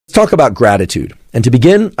Talk about gratitude. And to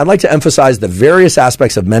begin, I'd like to emphasize the various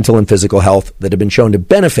aspects of mental and physical health that have been shown to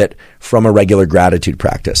benefit from a regular gratitude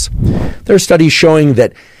practice. There are studies showing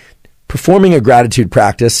that performing a gratitude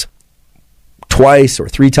practice twice or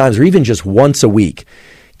three times or even just once a week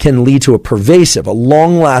can lead to a pervasive, a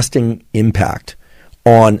long-lasting impact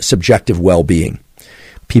on subjective well-being.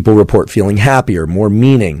 People report feeling happier, more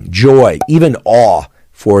meaning, joy, even awe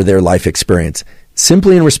for their life experience,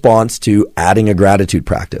 simply in response to adding a gratitude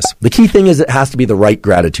practice. The key thing is it has to be the right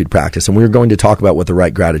gratitude practice, and we're going to talk about what the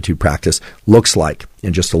right gratitude practice looks like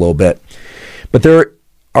in just a little bit. But there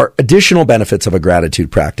are additional benefits of a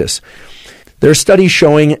gratitude practice. There are studies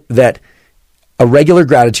showing that a regular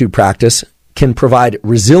gratitude practice can provide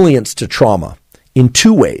resilience to trauma in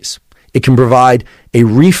two ways. It can provide a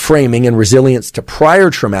reframing and resilience to prior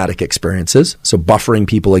traumatic experiences, so buffering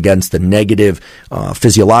people against the negative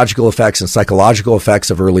physiological effects and psychological effects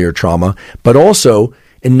of earlier trauma, but also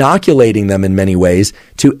inoculating them in many ways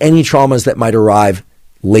to any traumas that might arrive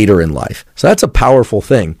later in life. So that's a powerful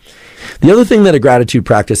thing. The other thing that a gratitude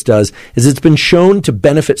practice does is it's been shown to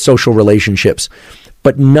benefit social relationships,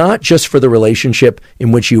 but not just for the relationship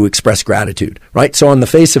in which you express gratitude, right? So on the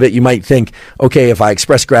face of it, you might think, okay, if I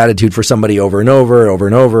express gratitude for somebody over and over,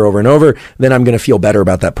 then I'm going to feel better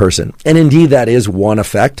about that person. And indeed, that is one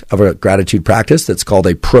effect of a gratitude practice that's called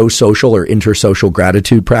a pro-social or intersocial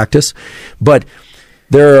gratitude practice. But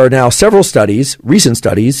there are now several studies, recent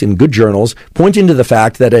studies in good journals, pointing to the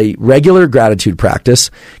fact that a regular gratitude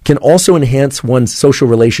practice can also enhance one's social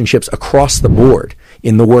relationships across the board,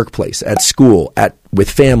 in the workplace, at school, with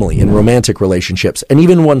family, in romantic relationships, and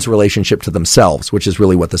even one's relationship to themselves, which is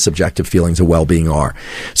really what the subjective feelings of well-being are.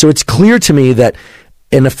 So it's clear to me that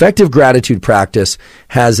an effective gratitude practice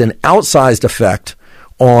has an outsized effect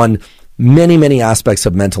on many, many aspects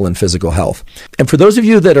of mental and physical health. And for those of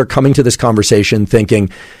you that are coming to this conversation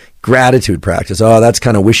thinking, gratitude practice, oh, that's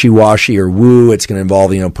kind of wishy-washy or woo, it's going to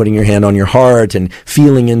involve, putting your hand on your heart and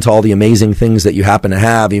feeling into all the amazing things that you happen to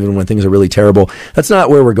have, even when things are really terrible. That's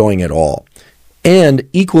not where we're going at all. And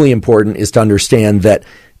equally important is to understand that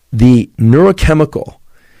the neurochemical,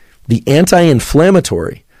 the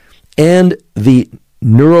anti-inflammatory, and the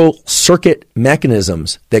neural circuit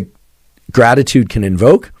mechanisms that gratitude can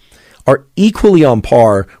invoke are equally on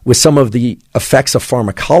par with some of the effects of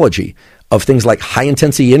pharmacology, of things like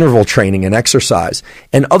high-intensity interval training and exercise,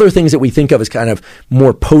 and other things that we think of as kind of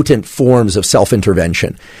more potent forms of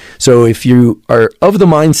self-intervention. So if you are of the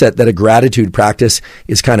mindset that a gratitude practice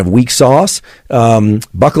is kind of weak sauce,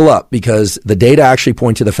 buckle up, because the data actually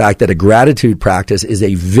point to the fact that a gratitude practice is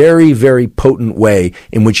a very, very potent way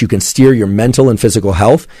in which you can steer your mental and physical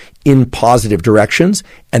health in positive directions,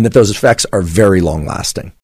 and that those effects are very long-lasting.